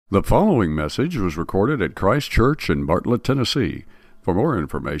The following message was recorded at Christ Church in Bartlett, Tennessee. For more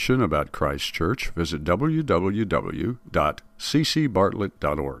information about Christ Church, visit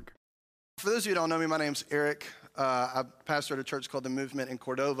www.ccbartlett.org. For those of you who don't know me, my name's Eric. I pastor at a church called The Movement in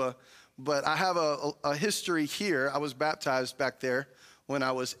Cordova, but I have a history here. I was baptized back there when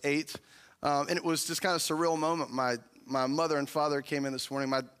I was 8, and it was just kind of a surreal moment. My mother and father came in this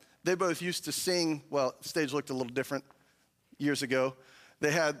morning. They both used to sing. Well, the stage looked a little different years ago.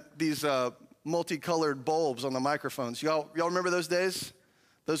 They had these multicolored bulbs on the microphones. Y'all remember those days?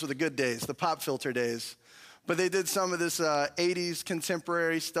 Those were the good days, the pop filter days. But they did some of this 80s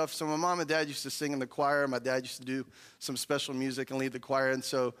contemporary stuff. So my mom and dad used to sing in the choir. My dad used to do some special music and lead the choir. And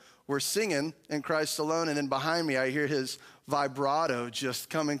so we're singing in Christ Alone. And then behind me, I hear his vibrato just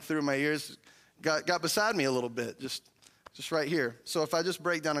coming through my ears. Got beside me a little bit, just right here. So if I just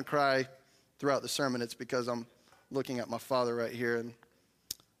break down and cry throughout the sermon, it's because I'm looking at my father right here. And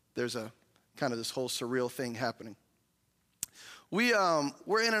there's a kind of this whole surreal thing happening.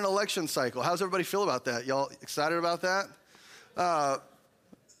 We're in an election cycle. How's everybody feel about that? Y'all excited about that?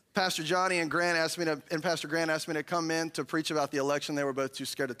 Pastor Johnny and Pastor Grant asked me to come in to preach about the election. They were both too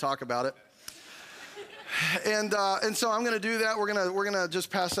scared to talk about it. And so I'm going to do that. We're going to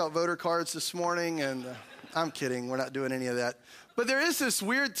just pass out voter cards this morning. And I'm kidding. We're not doing any of that. But there is this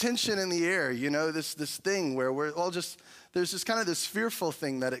weird tension in the air, this thing where we're all there's just kind of this fearful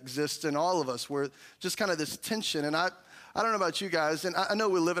thing that exists in all of us. Where just kind of this tension. And I don't know about you guys, and I know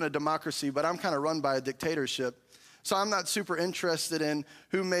we live in a democracy, but I'm kind of run by a dictatorship. So I'm not super interested in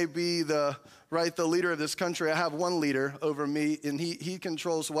who may be the leader of this country. I have one leader over me, and he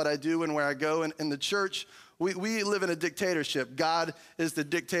controls what I do and where I go. And in the church, we live in a dictatorship. God is the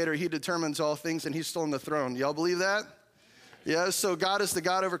dictator. He determines all things, and he's still on the throne. Y'all believe that? Yeah, so God is the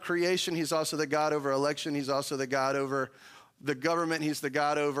God over creation. He's also the God over election. He's also the God over the government. He's the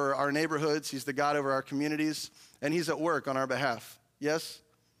God over our neighborhoods. He's the God over our communities. And he's at work on our behalf. Yes?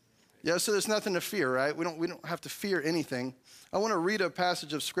 Yeah, so there's nothing to fear, right? We don't have to fear anything. I want to read a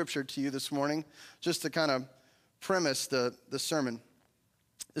passage of scripture to you this morning just to kind of premise the sermon.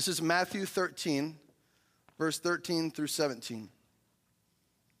 This is Matthew 13, verse 13 through 17.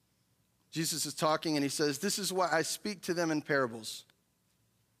 Jesus is talking and he says, "This is why I speak to them in parables."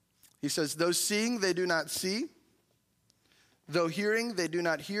 He says, "Though seeing they do not see, though hearing they do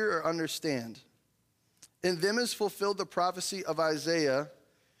not hear or understand. In them is fulfilled the prophecy of Isaiah,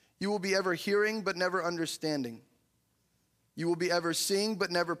 you will be ever hearing but never understanding. You will be ever seeing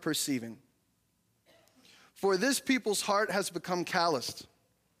but never perceiving. For this people's heart has become calloused.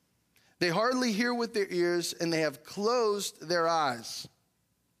 They hardly hear with their ears and they have closed their eyes.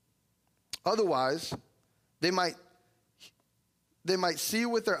 Otherwise, they might see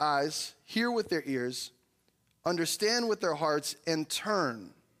with their eyes, hear with their ears, understand with their hearts, and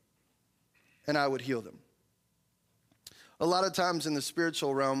turn, and I would heal them." A lot of times in the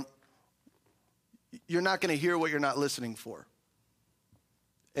spiritual realm, you're not going to hear what you're not listening for.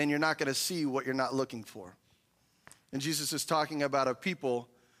 And you're not going to see what you're not looking for. And Jesus is talking about a people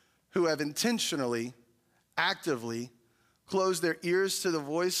who have intentionally, actively closed their ears to the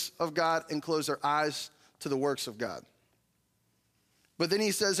voice of God and closed their eyes to the works of God. But then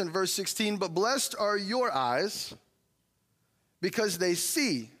he says in verse 16, "But blessed are your eyes because they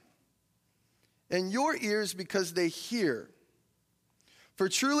see, and your ears because they hear. For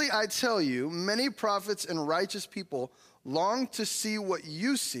truly I tell you, many prophets and righteous people longed to see what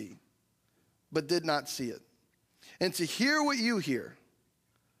you see, but did not see it, and to hear what you hear,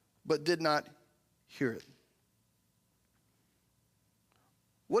 but did not hear it."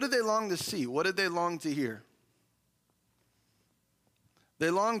 What did they long to see? What did they long to hear? They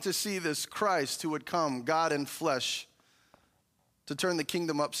longed to see this Christ who would come, God in flesh, to turn the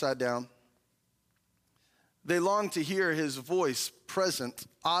kingdom upside down. They longed to hear his voice present,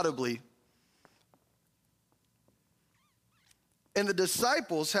 audibly. And the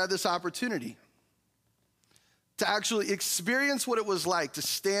disciples had this opportunity to actually experience what it was like to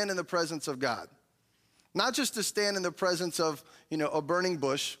stand in the presence of God. Not just to stand in the presence of, a burning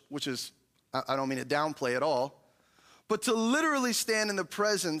bush, which is, I don't mean to downplay at all, but to literally stand in the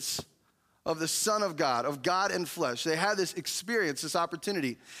presence of the Son of God in flesh. They had this experience, this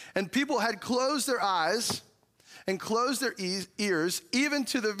opportunity. And people had closed their eyes and closed their ears, even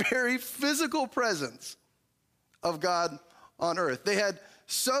to the very physical presence of God on earth. They had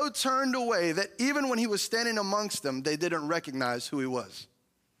so turned away that even when he was standing amongst them, they didn't recognize who he was.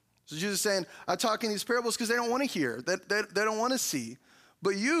 So Jesus is saying, I talk in these parables because they don't want to hear, they don't want to see.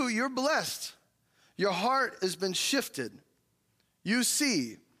 But you're blessed. Your heart has been shifted. You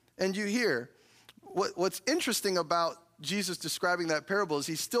see and you hear. What's interesting about Jesus describing that parable is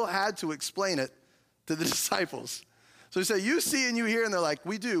he still had to explain it to the disciples. So he said, you see and you hear, and they're like,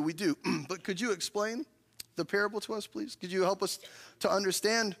 we do. But could you explain the parable to us, please? Could you help us to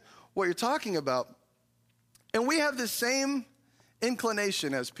understand what you're talking about? And we have the same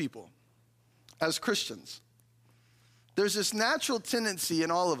inclination as people, as Christians. There's this natural tendency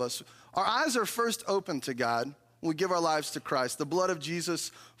in all of us. Our eyes are first open to God when we give our lives to Christ. The blood of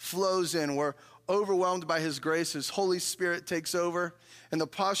Jesus flows in. We're overwhelmed by his grace. His Holy Spirit takes over, and the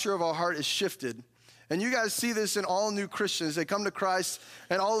posture of our heart is shifted. And you guys see this in all new Christians. They come to Christ,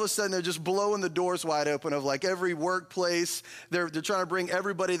 and all of a sudden they're just blowing the doors wide open of like every workplace. They're trying to bring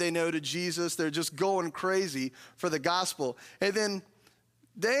everybody they know to Jesus. They're just going crazy for the gospel. And then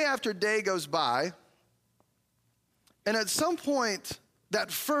day after day goes by, and at some point,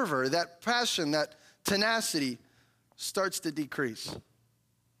 that fervor, that passion, that tenacity starts to decrease.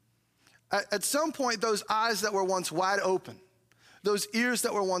 At some point, those eyes that were once wide open, those ears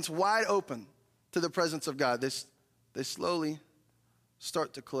that were once wide open to the presence of God, they slowly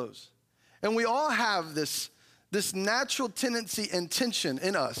start to close. And we all have this natural tendency and tension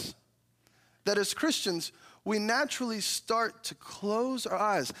in us that as Christians, we naturally start to close our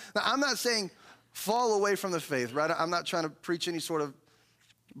eyes. Now, I'm not saying fall away from the faith, right? I'm not trying to preach any sort of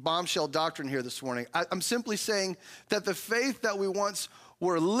bombshell doctrine here this morning. I'm simply saying that the faith that we once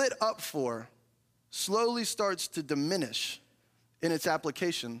were lit up for slowly starts to diminish in its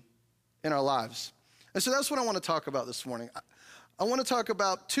application in our lives. And so that's what I want to talk about this morning. I want to talk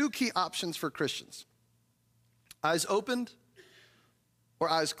about two key options for Christians: eyes opened or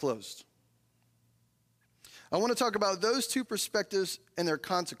eyes closed. I want to talk about those two perspectives and their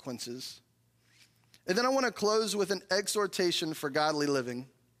consequences. And then I want to close with an exhortation for godly living,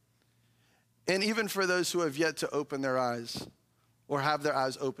 and even for those who have yet to open their eyes or have their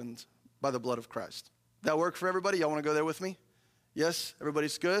eyes opened by the blood of Christ. That work for everybody? Y'all want to go there with me? Yes?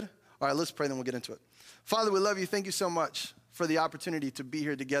 Everybody's good? All right, let's pray, then we'll get into it. Father, we love you. Thank you so much for the opportunity to be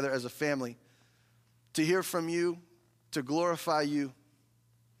here together as a family, to hear from you, to glorify you.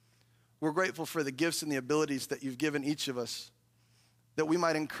 We're grateful for the gifts and the abilities that you've given each of us, that we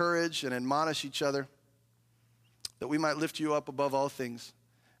might encourage and admonish each other, that we might lift you up above all things.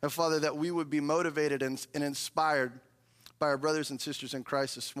 And Father, that we would be motivated and inspired by our brothers and sisters in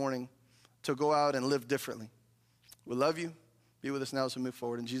Christ this morning to go out and live differently. We love you. Be with us now as we move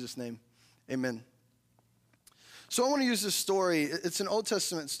forward. In Jesus' name, amen. So I want to use this story. It's an Old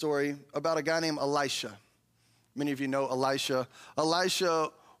Testament story about a guy named Elisha. Many of you know Elisha. Elisha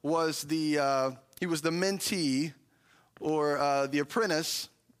was he was the mentee or the apprentice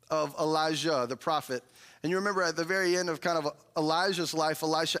of Elijah, the prophet. And you remember at the very end of kind of Elijah's life,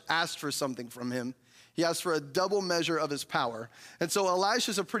 Elisha asked for something from him. He asked for a double measure of his power. And so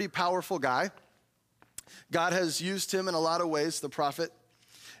Elisha's a pretty powerful guy. God has used him in a lot of ways, the prophet.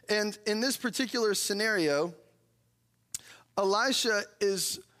 And in this particular scenario, Elisha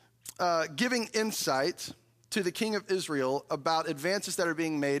is giving insight to the king of Israel about advances that are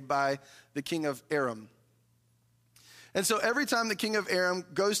being made by the king of Aram. And so every time the king of Aram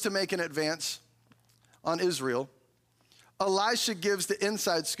goes to make an advance on Israel, Elisha gives the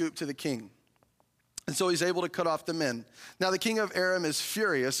inside scoop to the king. And so he's able to cut off the men. Now the king of Aram is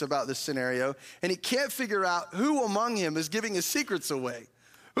furious about this scenario, and he can't figure out who among him is giving his secrets away.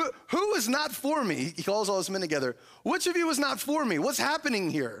 Who is not for me? He calls all his men together. Which of you is not for me? What's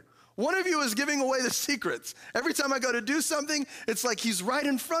happening here? One of you is giving away the secrets. Every time I go to do something, it's like he's right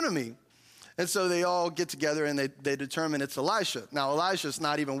in front of me. And so they all get together and they determine it's Elisha. Now Elisha's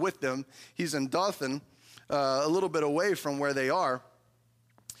not even with them. He's in Dothan, a little bit away from where they are.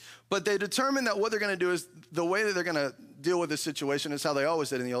 But they determine that what they're going to do is the way that they're going to deal with this situation is how they always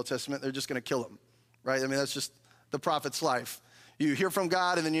did in the Old Testament. They're just going to kill him, right? I mean, that's just the prophet's life. You hear from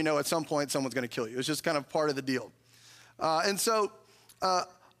God, and then you know at some point someone's going to kill you. It's just kind of part of the deal. And so the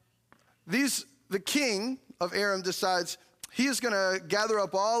king of Aram decides he is going to gather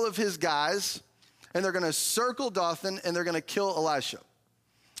up all of his guys, and they're going to circle Dothan, and they're going to kill Elisha.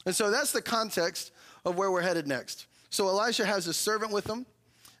 And so that's the context of where we're headed next. So Elisha has a servant with him.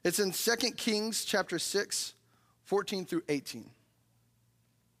 It's in 2 Kings chapter 6, 14 through 18.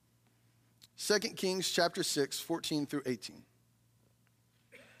 2 Kings chapter 6, 14 through 18.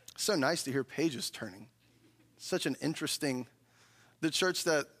 So nice to hear pages turning. Such an interesting, the church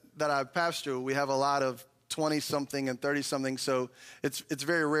that I pastor, we have a lot of 20-something and 30-something, so it's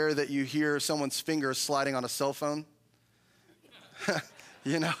very rare that you hear someone's finger sliding on a cell phone.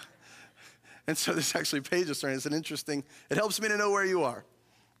 You know? And so this actually pages turning. It's an interesting, it helps me to know where you are.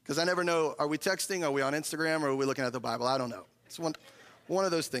 Because I never know, are we texting, are we on Instagram, or are we looking at the Bible? I don't know. It's one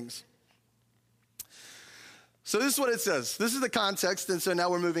of those things. So this is what it says. This is the context, and so now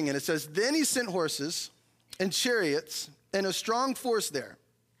we're moving in. It says, then he sent horses and chariots and a strong force there.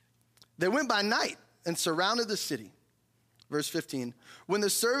 They went by night and surrounded the city. Verse 15, when the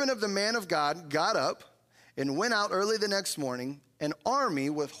servant of the man of God got up and went out early the next morning, an army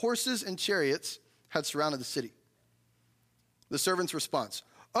with horses and chariots had surrounded the city. The servant's response,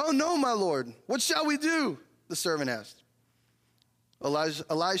 oh no, my lord, what shall we do? The servant asked.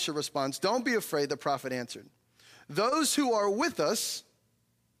 Elisha responds, don't be afraid, the prophet answered. Those who are with us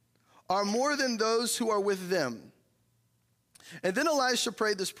are more than those who are with them. And then Elisha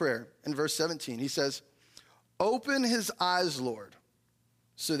prayed this prayer in verse 17. He says, open his eyes, Lord,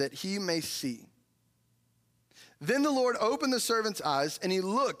 so that he may see. Then the Lord opened the servant's eyes, and he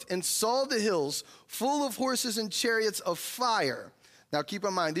looked and saw the hills full of horses and chariots of fire. Now keep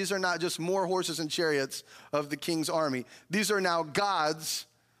in mind, these are not just more horses and chariots of the king's army. These are now God's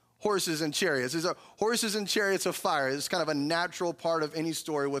horses and chariots. These are horses and chariots of fire. It's kind of a natural part of any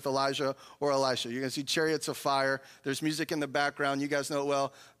story with Elijah or Elisha. You're going to see chariots of fire. There's music in the background. You guys know it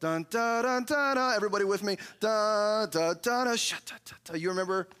well. Dun, da, dun, da, da. Everybody with me? Da, da, da, da, sha, da, da, da. You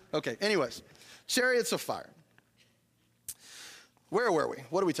remember? Okay, anyways. Chariots of fire. Where were we?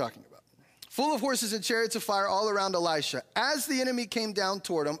 What are we talking about? Full of horses and chariots of fire all around Elisha. As the enemy came down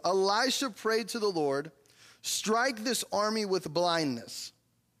toward him, Elisha prayed to the Lord, strike this army with blindness.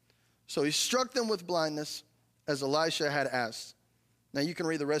 So he struck them with blindness as Elisha had asked. Now you can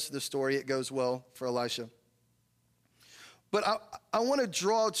read the rest of the story. It goes well for Elisha. But I want to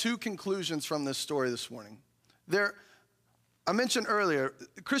draw two conclusions from this story this morning. I mentioned earlier,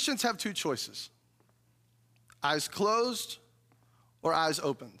 Christians have two choices. Eyes closed or eyes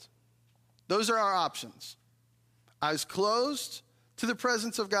opened. Those are our options. Eyes closed to the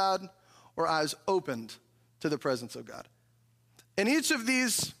presence of God or eyes opened to the presence of God. And each of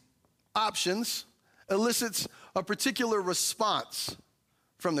these options elicits a particular response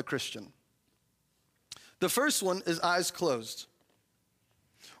from the Christian. The first one is eyes closed.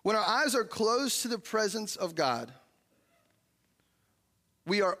 When our eyes are closed to the presence of God,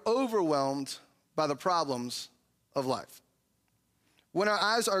 we are overwhelmed by the problems of life. When our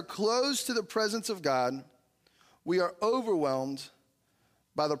eyes are closed to the presence of God, we are overwhelmed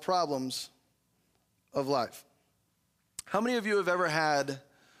by the problems of life. How many of you have ever had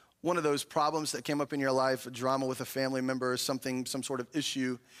one of those problems that came up in your life, a drama with a family member, some sort of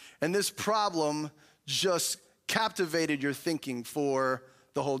issue, and this problem just captivated your thinking for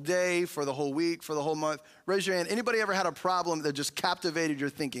the whole day, for the whole week, for the whole month? Raise your hand. Anybody ever had a problem that just captivated your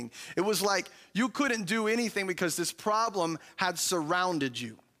thinking? It was like you couldn't do anything because this problem had surrounded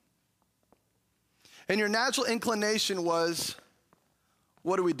you. And your natural inclination was,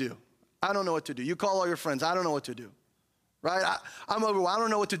 what do we do? I don't know what to do. You call all your friends. I don't know what to do. Right? I'm overwhelmed. I don't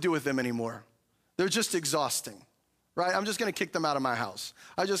know what to do with them anymore. They're just exhausting. Right? I'm just going to kick them out of my house.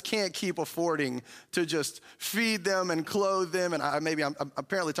 I just can't keep affording to just feed them and clothe them. And I'm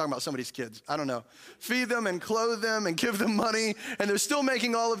apparently talking about somebody's kids. I don't know. Feed them and clothe them and give them money. And they're still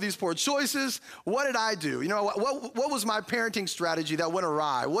making all of these poor choices. What did I do? You know, what was my parenting strategy that went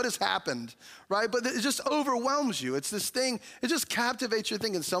awry? What has happened? Right? But it just overwhelms you. It's this thing. It just captivates your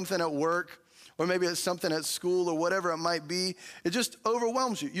thinking. Something at work, or maybe it's something at school, or whatever it might be. It just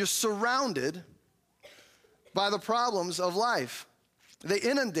overwhelms you. You're surrounded by the problems of life. They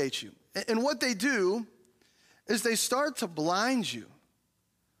inundate you. And what they do is they start to blind you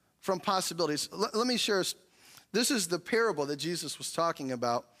from possibilities. Let me share. This is the parable that Jesus was talking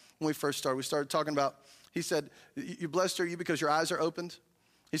about when we first started. We started talking about, he said, you blessed are you because your eyes are opened.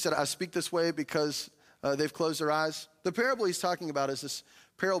 He said, I speak this way because they've closed their eyes. The parable he's talking about is this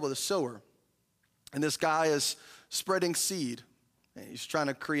parable of the sower. And this guy is spreading seed. And he's trying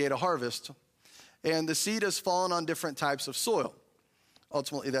to create a harvest. And the seed has fallen on different types of soil.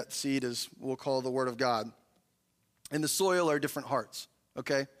 Ultimately, that seed is, we'll call the Word of God. And the soil are different hearts,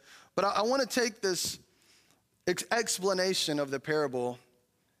 okay? But I want to take this explanation of the parable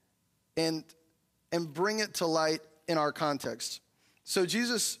and bring it to light in our context. So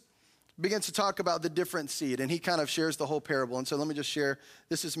Jesus begins to talk about the different seed, and he kind of shares the whole parable. And so let me just share.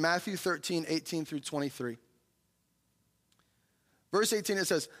 This is Matthew 13, 18 through 23. Verse 18, it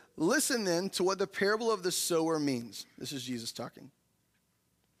says, listen then to what the parable of the sower means. This is Jesus talking.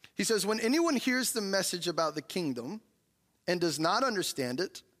 He says, when anyone hears the message about the kingdom and does not understand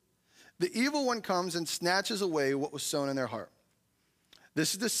it, the evil one comes and snatches away what was sown in their heart.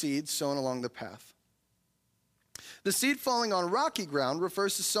 This is the seed sown along the path. The seed falling on rocky ground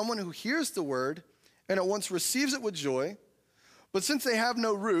refers to someone who hears the word and at once receives it with joy, but since they have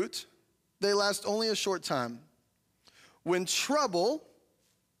no root, they last only a short time. When trouble,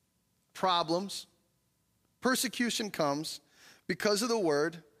 problems, persecution comes because of the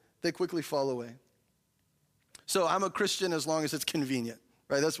word, they quickly fall away. So I'm a Christian as long as it's convenient,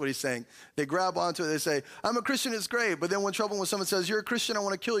 right? That's what he's saying. They grab onto it. They say, I'm a Christian, it's great. But then when someone says, you're a Christian, I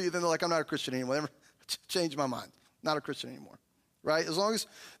want to kill you, then they're like, I'm not a Christian anymore. Never change my mind. Not a Christian anymore, right? As long as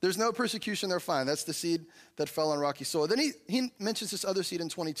there's no persecution, they're fine. That's the seed that fell on rocky soil. Then he mentions this other seed in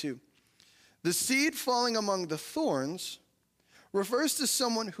 22. The seed falling among the thorns refers to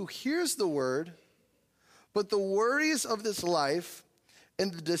someone who hears the word, but the worries of this life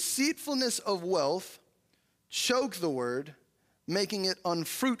and the deceitfulness of wealth choke the word, making it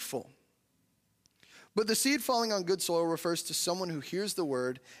unfruitful. But the seed falling on good soil refers to someone who hears the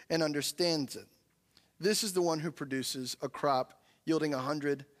word and understands it. This is the one who produces a crop yielding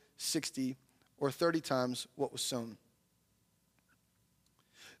 100, 60, or 30 times what was sown.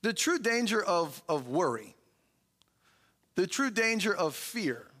 The true danger of worry, the true danger of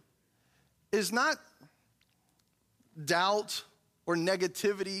fear, is not doubt or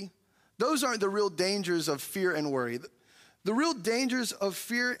negativity. Those aren't the real dangers of fear and worry. The real dangers of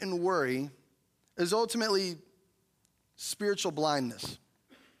fear and worry is ultimately spiritual blindness.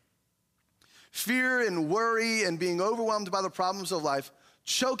 Fear and worry and being overwhelmed by the problems of life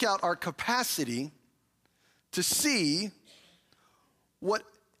choke out our capacity to see what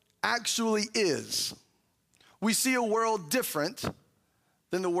actually is. We see a world different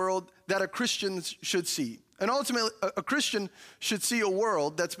than the world that a Christian should see. And ultimately, a Christian should see a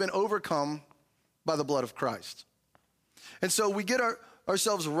world that's been overcome by the blood of Christ. And so we get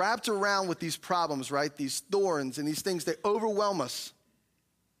ourselves wrapped around with these problems, right? These thorns and these things that overwhelm us.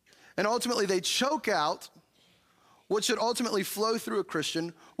 And ultimately, they choke out what should ultimately flow through a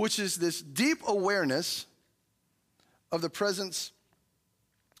Christian, which is this deep awareness of the presence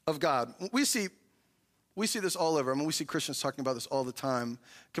of God. We see this all over. I mean, we see Christians talking about this all the time.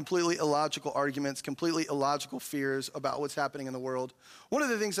 Completely illogical arguments, completely illogical fears about what's happening in the world. One of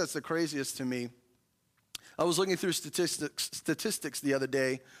the things that's the craziest to me, I was looking through statistics the other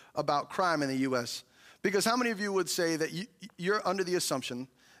day about crime in the U.S. Because how many of you would say that you're under the assumption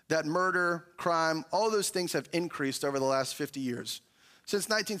that murder, crime, all those things have increased over the last 50 years? Since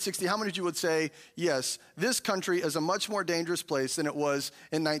 1960, how many of you would say, yes, this country is a much more dangerous place than it was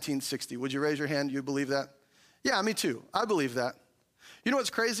in 1960? Would you raise your hand? You believe that? Yeah, me too. I believe that. You know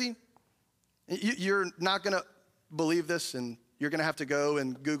what's crazy? You're not going to believe this, and you're going to have to go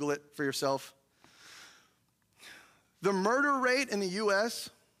and Google it for yourself. The murder rate in the U.S.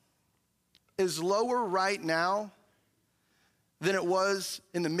 is lower right now than it was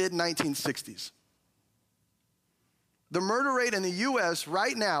in the mid-1960s. The murder rate in the U.S.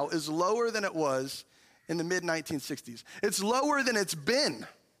 right now is lower than it was in the mid-1960s. It's lower than it's been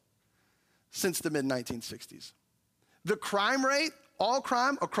since the mid-1960s. The crime rate, all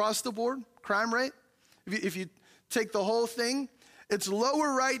crime, across the board, crime rate, if you take the whole thing, it's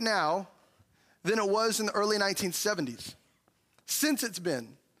lower right now than it was in the early 1970s, since it's been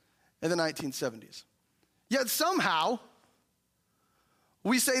in the 1970s. Yet somehow,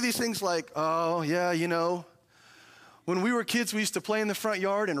 we say these things like, oh, yeah, you know, when we were kids, we used to play in the front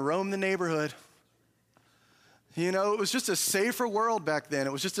yard and roam the neighborhood. You know, it was just a safer world back then.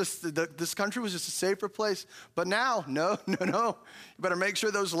 It was just this country was just a safer place. But now, no. You better make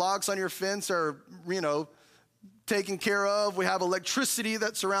sure those logs on your fence are, taken care of. We have electricity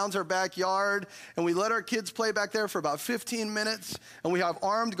that surrounds our backyard, and we let our kids play back there for about 15 minutes, and we have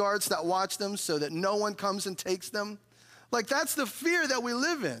armed guards that watch them so that no one comes and takes them. Like, that's the fear that we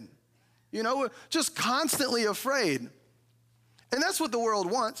live in. We're just constantly afraid. And that's what the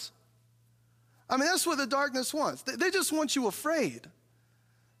world wants. I mean, that's what the darkness wants. They just want you afraid.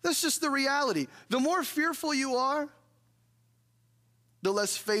 That's just the reality. The more fearful you are, the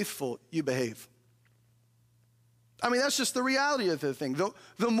less faithful you behave. I mean, that's just the reality of the thing.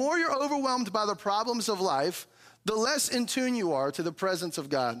 The more you're overwhelmed by the problems of life, the less in tune you are to the presence of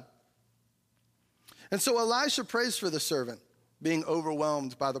God. And so Elisha prays for the servant being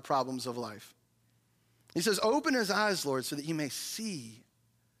overwhelmed by the problems of life. He says, open his eyes, Lord, so that he may see.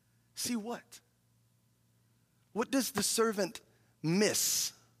 See what? What does the servant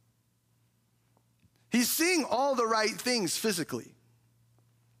miss? He's seeing all the right things physically.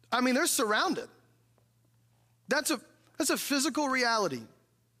 I mean, they're surrounded. That's a physical reality.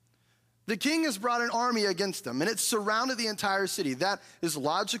 The king has brought an army against them, and it's surrounded the entire city. That is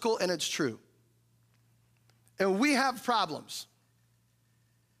logical, and it's true. And we have problems.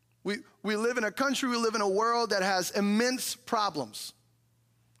 We live in a country, we live in a world that has immense problems,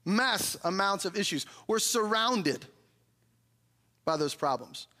 mass amounts of issues. We're surrounded by those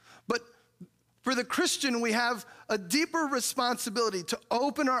problems. But For the Christian, we have a deeper responsibility to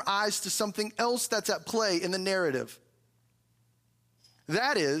open our eyes to something else that's at play in the narrative.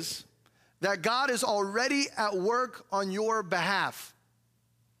 That is, that God is already at work on your behalf.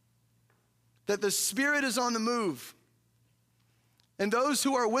 That the Spirit is on the move. And those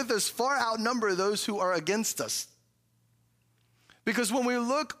who are with us far outnumber those who are against us. Because when we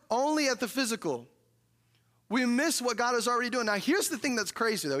look only at the physical, we miss what God is already doing. Now, here's the thing that's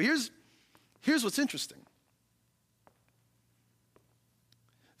crazy, though. Here's what's interesting.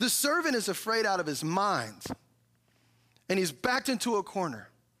 The servant is afraid out of his mind, and he's backed into a corner,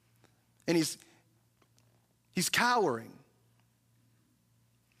 and he's cowering.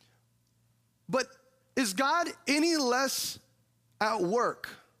 But is God any less at work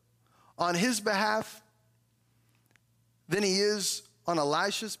on his behalf than he is on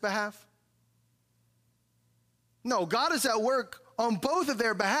Elisha's behalf? No, God is at work on both of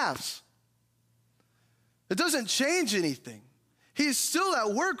their behalves. It doesn't change anything. He's still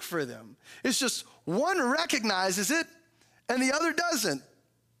at work for them. It's just one recognizes it and the other doesn't.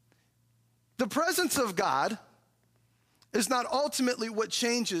 The presence of God is not ultimately what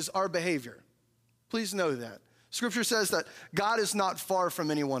changes our behavior. Please know that. Scripture says that God is not far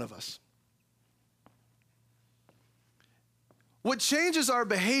from any one of us. What changes our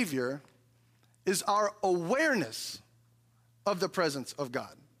behavior is our awareness of the presence of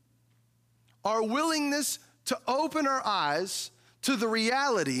God. Our willingness to open our eyes to the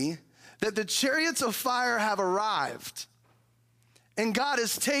reality that the chariots of fire have arrived and God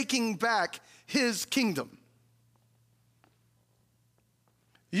is taking back his kingdom.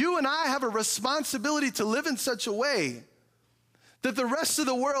 You and I have a responsibility to live in such a way that the rest of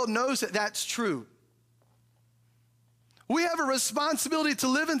the world knows that that's true. We have a responsibility to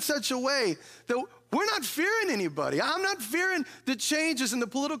live in such a way that we're not fearing anybody. I'm not fearing the changes in the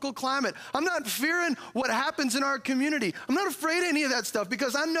political climate. I'm not fearing what happens in our community. I'm not afraid of any of that stuff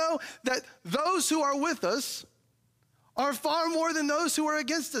because I know that those who are with us are far more than those who are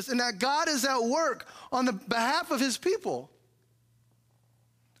against us, and that God is at work on the behalf of his people.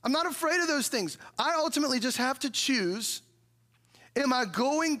 I'm not afraid of those things. I ultimately just have to choose, am I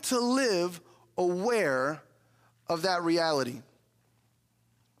going to live aware of that reality?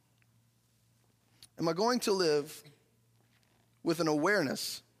 Am I going to live with an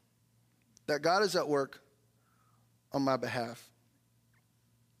awareness that God is at work on my behalf?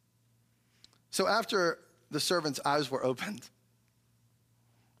 So after the servant's eyes were opened,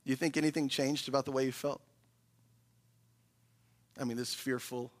 do you think anything changed about the way he felt? I mean, this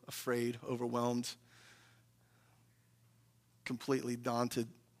fearful, afraid, overwhelmed, completely daunted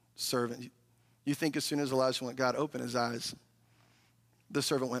servant. You think as soon as Elijah went, God, open his eyes, the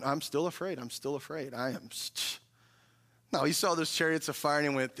servant went, I'm still afraid. I am. No, he saw those chariots of fire and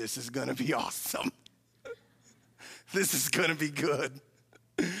he went, this is going to be awesome. This is going to be good.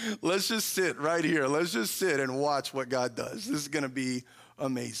 Let's just sit right here. Let's just sit and watch what God does. This is going to be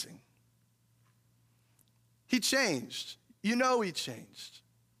amazing. He changed. You know he changed.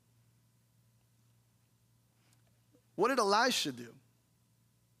 What did Elisha do?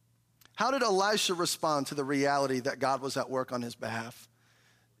 How did Elisha respond to the reality that God was at work on his behalf?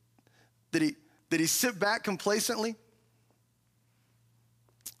 Did he sit back complacently?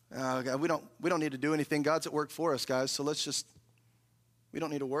 God, we don't need to do anything. God's at work for us, guys. So we don't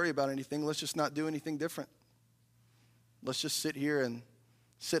need to worry about anything. Let's just not do anything different. Let's just sit here and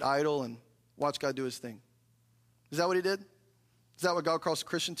sit idle and watch God do his thing. Is that what he did? Is that what God calls a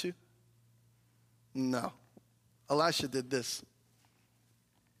Christian to? No. Elisha did this.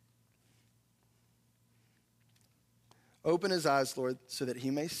 Open his eyes, Lord, so that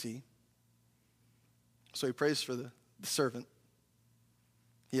he may see. So he prays for the servant.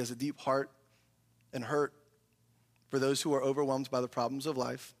 He has a deep heart and hurt for those who are overwhelmed by the problems of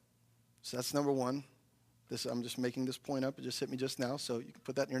life. So that's number one. I'm just making this point up. It just hit me just now, so you can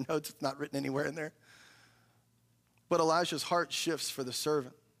put that in your notes. It's not written anywhere in there. But Elijah's heart shifts for the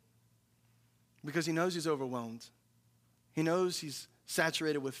servant because he knows he's overwhelmed. He knows he's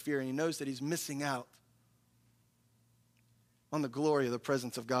saturated with fear, and he knows that he's missing out on the glory of the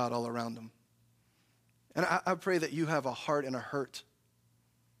presence of God all around him. And I pray that you have a heart and a hurt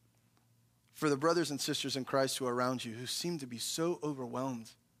for the brothers and sisters in Christ who are around you who seem to be so overwhelmed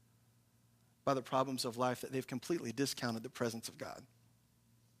by the problems of life that they've completely discounted the presence of God.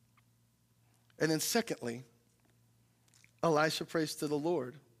 And then secondly, Elisha prays to the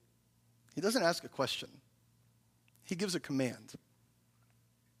Lord. He doesn't ask a question. He gives a command.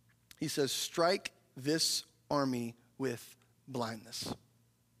 He says, strike this army with blindness.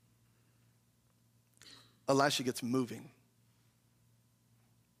 Elisha gets moving.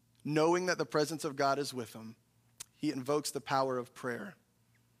 knowing that the presence of God is with him, he invokes the power of prayer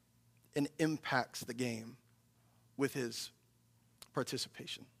and impacts the game with his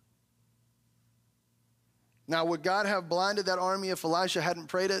participation. Now, would God have blinded that army if Elisha hadn't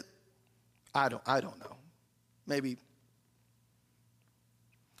prayed it? I don't know. Maybe.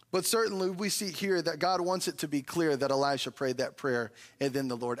 But certainly we see here that God wants it to be clear that Elisha prayed that prayer and then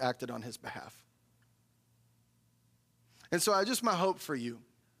the Lord acted on his behalf. And so my hope for you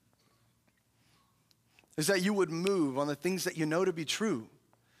is that you would move on the things that you know to be true,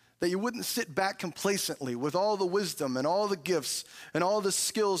 that you wouldn't sit back complacently with all the wisdom and all the gifts and all the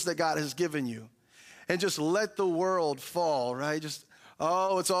skills that God has given you and just let the world fall, right? Just,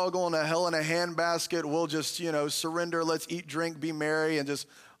 oh, it's all going to hell in a handbasket. We'll just, surrender. Let's eat, drink, be merry, and just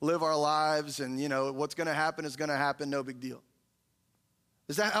live our lives. And, what's going to happen is going to happen. No big deal.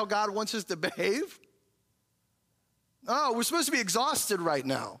 Is that how God wants us to behave? Oh, we're supposed to be exhausted right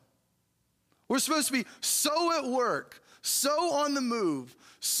now. We're supposed to be so at work, so on the move,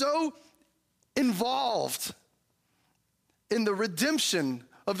 so involved in the redemption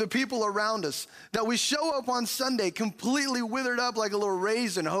of the people around us that we show up on Sunday completely withered up like a little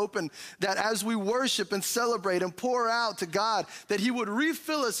raisin, hoping that as we worship and celebrate and pour out to God, that he would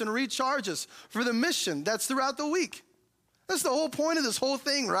refill us and recharge us for the mission that's throughout the week. That's the whole point of this whole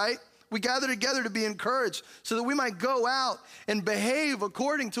thing, right? We gather together to be encouraged so that we might go out and behave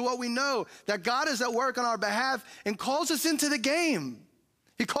according to what we know, that God is at work on our behalf and calls us into the game.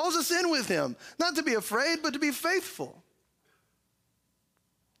 He calls us in with him, not to be afraid, but to be faithful,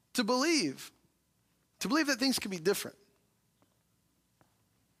 to believe that things can be different.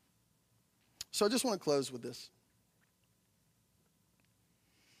 So I just want to close with this.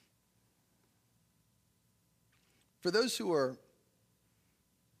 For those who are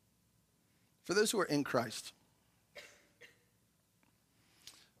in Christ,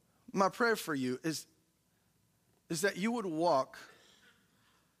 my prayer for you is that you would walk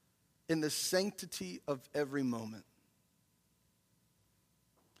in the sanctity of every moment.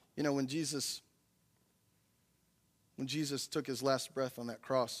 When Jesus took his last breath on that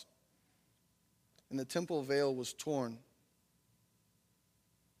cross and the temple veil was torn,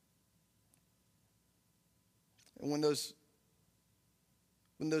 and when those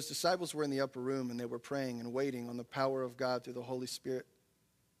disciples were in the upper room and they were praying and waiting on the power of God through the Holy Spirit,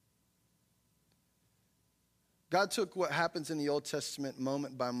 God took what happens in the Old Testament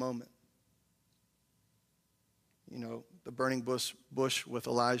moment by moment. The burning bush with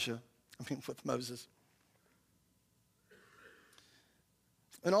with Moses.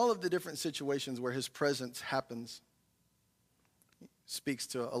 And all of the different situations where his presence happens. He speaks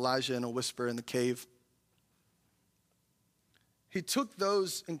to Elijah in a whisper in the cave. He took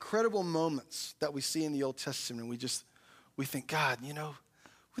those incredible moments that we see in the Old Testament and we think, God,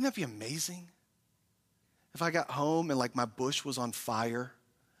 wouldn't that be amazing? If I got home and my bush was on fire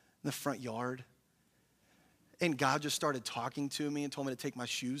in the front yard and God just started talking to me and told me to take my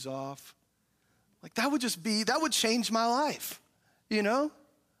shoes off. That would change my life, But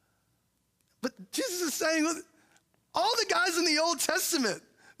Jesus is saying, all the guys in the Old Testament,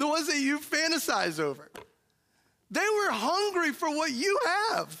 the ones that you fantasize over, they were hungry for what you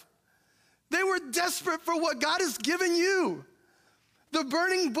have. They were desperate for what God has given you. The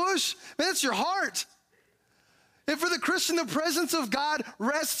burning bush, that's your heart. And for the Christian, the presence of God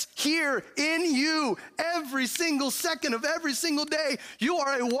rests here in you every single second of every single day. You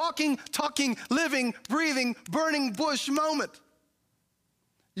are a walking, talking, living, breathing, burning bush moment.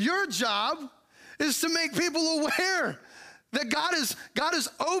 Your job is to make people aware that God has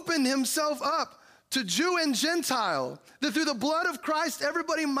opened himself up to Jew and Gentile, that through the blood of Christ,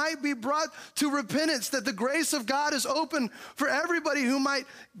 everybody might be brought to repentance, that the grace of God is open for everybody who might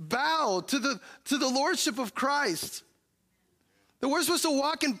bow to the lordship of Christ. That we're supposed to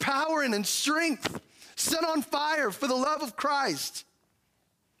walk in power and in strength, set on fire for the love of Christ.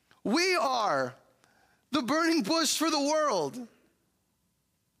 We are the burning bush for the world.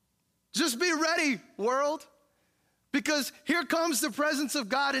 Just be ready, world, because here comes the presence of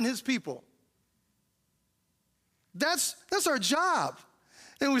God and his people. That's our job.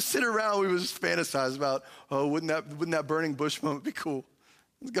 And we sit around, we would just fantasize about, wouldn't that burning bush moment be cool?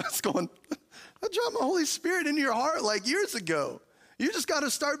 God's going, I dropped my Holy Spirit into your heart years ago. You just got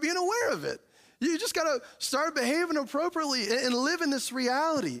to start being aware of it. You just got to start behaving appropriately and live in this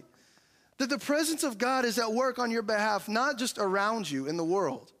reality that the presence of God is at work on your behalf, not just around you in the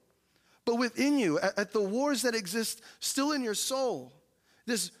world, but within you, at the wars that exist still in your soul.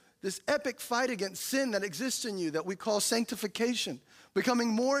 This epic fight against sin that exists in you that we call sanctification, becoming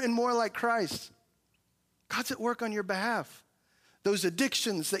more and more like Christ. God's at work on your behalf. those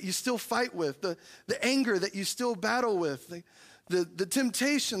addictions that you still fight with, the anger that you still battle with, the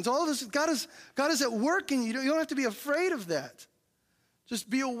temptations, all of this. God is at work in you. You don't have to be afraid of that. Just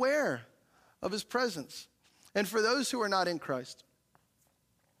be aware of his presence. And for those who are not in Christ,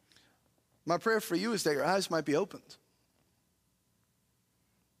 my prayer for you is that your eyes might be opened.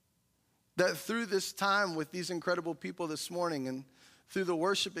 That through this time with these incredible people this morning, and through the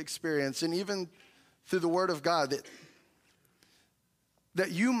worship experience, and even through the Word of God,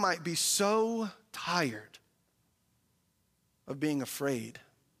 that you might be so tired of being afraid,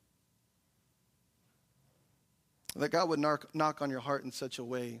 that God would knock on your heart in such a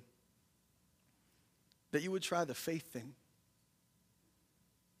way that you would try the faith thing.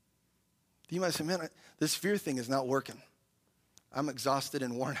 You might say, man, this fear thing is not working. I'm exhausted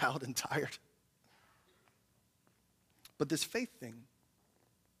and worn out and tired. But this faith thing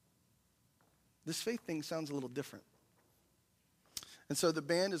sounds a little different. And so the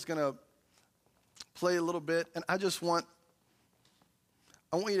band is going to play a little bit, and I want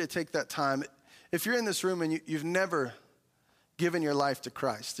you to take that time. If you're in this room and you've never given your life to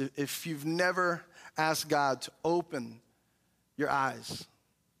Christ, if you've never asked God to open your eyes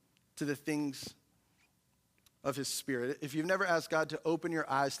to the things of his Spirit, if you've never asked God to open your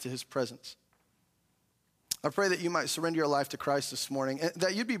eyes to his presence, I pray that you might surrender your life to Christ this morning, and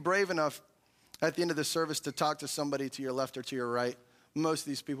that you'd be brave enough at the end of the service to talk to somebody to your left or to your right. Most of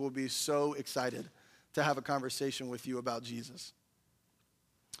these people will be so excited to have a conversation with you about Jesus.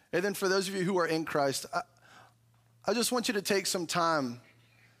 And then for those of you who are in Christ, I just want you to take some time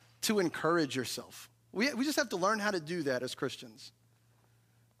to encourage yourself. We just have to learn how to do that as Christians.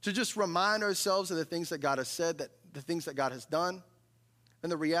 To just remind ourselves of the things that God has said, that the things that God has done,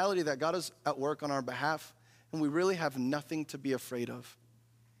 and the reality that God is at work on our behalf, and we really have nothing to be afraid of.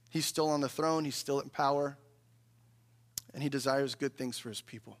 He's still on the throne, he's still in power, and he desires good things for his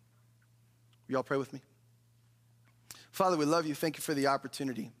people. Will you all pray with me? Father, we love you. Thank you for the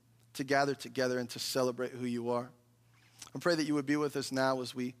opportunity to gather together and to celebrate who you are. I pray that you would be with us now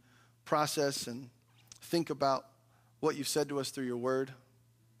as we process and think about what you've said to us through your word.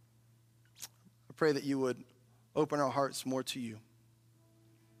 I pray that you would open our hearts more to you.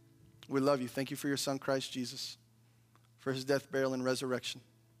 We love you. Thank you for your son, Christ Jesus, for his death, burial, and resurrection,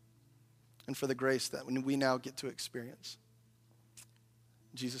 and for the grace that we now get to experience.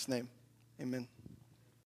 In Jesus' name, amen.